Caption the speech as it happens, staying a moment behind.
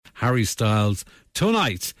Harry Styles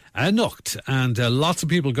tonight. Nocht, and lots of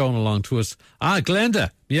people going along to us.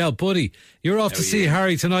 Glenda, yeah, buddy, you're off to see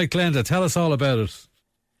Harry tonight, Glenda. Tell us all about it.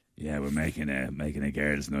 Yeah, we're making a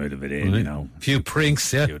girls' night of it, you know. A few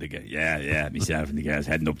prinks, yeah. Yeah, myself and the girls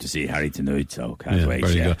heading up to see Harry tonight, so can't wait.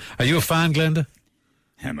 Very good. Are you a fan, Glenda?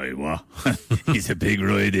 Am I what? He's a big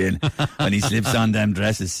ride in. When he slips on them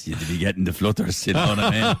dresses, you'd be getting the flutters, you know what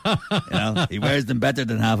I mean? You know, he wears them better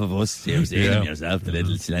than half of us. You've seen him yourself, the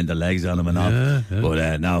little slender legs on him and all. Yeah.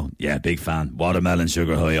 But big fan. Watermelon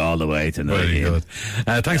sugar high all the way tonight. Very good.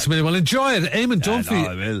 Thanks a million. Well, enjoy it. Eamon Dunphy.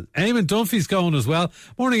 I will. Eamon Dunphy's going as well.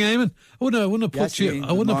 Morning, Eamon. I wouldn't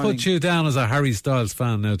have put you down as a Harry Styles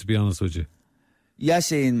fan now, to be honest with you.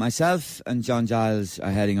 Yes, Ian, myself and John Giles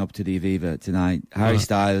are heading up to the Aviva tonight. Harry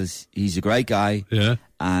Styles, he's a great guy. Yeah.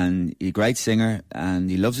 And he's a great singer, and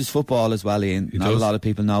he loves his football as well, Ian. Not a lot of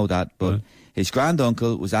people know that, but his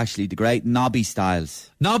granduncle was actually the great Nobby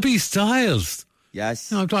Styles. Nobby Styles?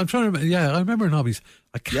 Yes. No, I'm trying to remember. Yeah, I remember Nobby's.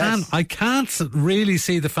 I can't really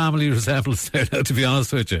see the family resemblance there now, to be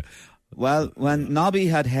honest with you. Well, when Nobby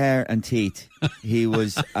had hair and teeth, he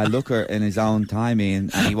was a looker in his own time,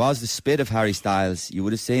 Ian, and he was the spit of Harry Styles. You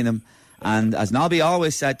would have seen him. And as Nobby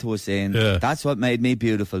always said to us, Ian, that's what made me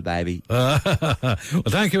beautiful, baby. Well,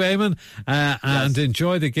 thank you, Eamon, and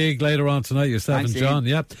enjoy the gig later on tonight, yourself. Thanks, and John.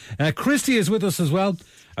 Ian. Yep. Christy is with us as well.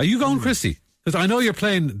 Are you going, Christy? Because I know you're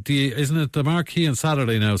playing isn't it the Marquee on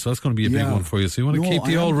Saturday now, so that's going to be a big one for you. So you want to keep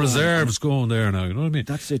the old reserves going there now, you know what I mean?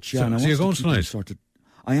 That's it, John. So you're going tonight?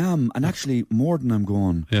 I am, and actually, more than I'm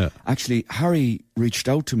going. Yeah. Actually, Harry reached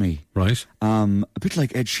out to me. Right. A bit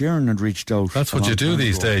like Ed Sheeran had reached out. That's what you do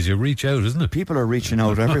these days. You reach out, isn't it? People are reaching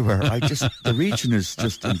out everywhere. The reaching is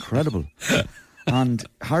just incredible. And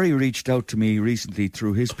Harry reached out to me recently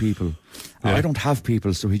through his people. Yeah. I don't have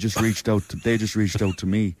people, so they just reached out to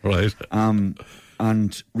me. Right.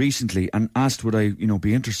 And recently, and asked would I,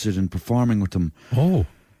 be interested in performing with them. Oh.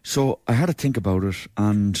 So I had to think about it,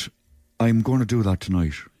 and I'm going to do that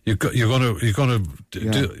tonight. You're going to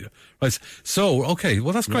do right. So okay,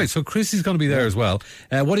 well that's great. So Christy's going to be there as well.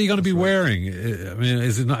 What are you going to be wearing? I mean,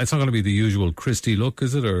 is it not? It's not going to be the usual Christy look,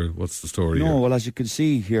 is it, or what's the story? No, here? Well, as you can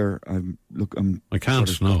see here, I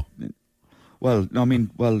can't. No. Well, I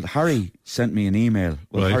mean, Harry sent me an email.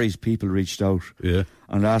 Well, right. Harry's people reached out,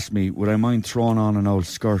 and asked me would I mind throwing on an old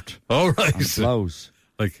skirt, and blouse.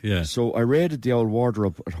 So I raided the old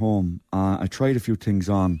wardrobe at home. I tried a few things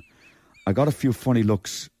on. I got a few funny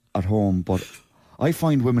looks at home, but I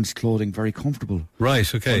find women's clothing very comfortable. Right,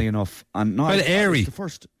 okay. Funny enough. And not airy.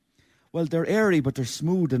 Well, they're airy, but they're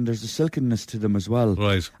smooth, and there's a silkiness to them as well.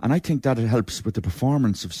 Right. And I think that it helps with the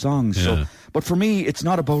performance of songs. Yeah. So, but for me, it's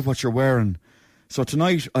not about what you're wearing. So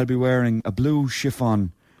tonight, I'll be wearing a blue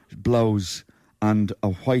chiffon blouse and a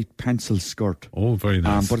white pencil skirt. Oh, very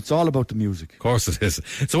nice. But it's all about the music. Of course it is.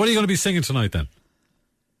 So what are you going to be singing tonight then?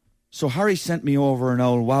 So Harry sent me over an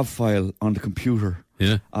old WAV file on the computer.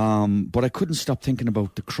 Yeah. But I couldn't stop thinking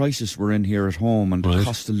about the crisis we're in here at home, and the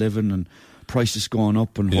cost of living and prices going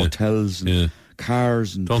up, and hotels and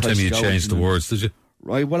cars. And don't tell me you changed the words, did you?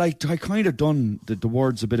 Right. Well, I kind of done the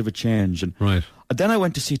words a bit of a change. And right. Then I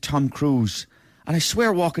went to see Tom Cruise. And I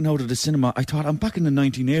swear, walking out of the cinema, I thought, I'm back in the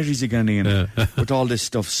 1980s again, Ian, with all this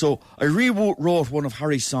stuff. So I rewrote one of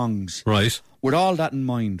Harry's songs. Right. With all that in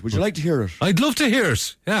mind. Would you like to hear it? I'd love to hear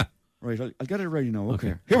it, yeah. Right, I'll get it ready now,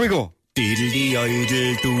 okay. Here we go. Diddle-dee-idle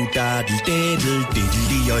do-daddle-daddle,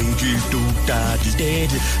 diddle-dee-idle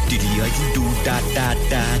do-daddle-daddle, diddle-dee-idle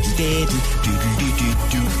do-daddle-daddle,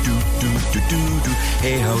 diddle-dee-dee-doo-doo-doo-doo-doo-doo.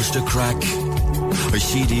 Hey, how's the crack? I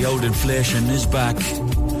see the old inflation is back.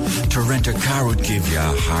 To rent a car would give you a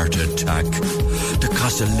heart attack. The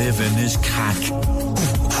cost of living is cack.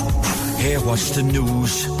 Hey, what's the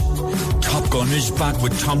news? Top Gun is back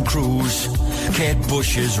with Tom Cruise. Kate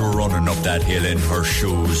Bush is running up that hill in her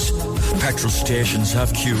shoes. Petrol stations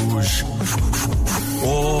have queues.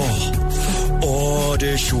 Oh,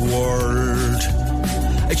 this world.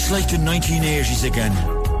 It's like the 1980s again.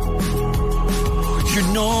 You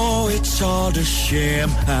know it's all the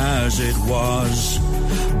same as it was.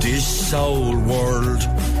 This old world.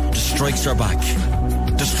 The strikes are back.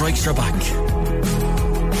 The strikes are back.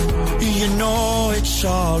 You know it's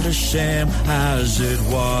all the same as it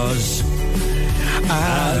was.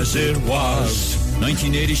 As it was.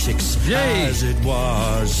 1986. Yay. As it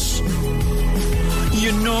was.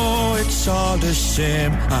 You know it's all the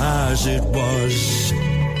same as it was.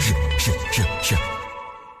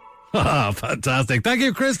 Fantastic. Thank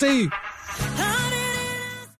you, Christy.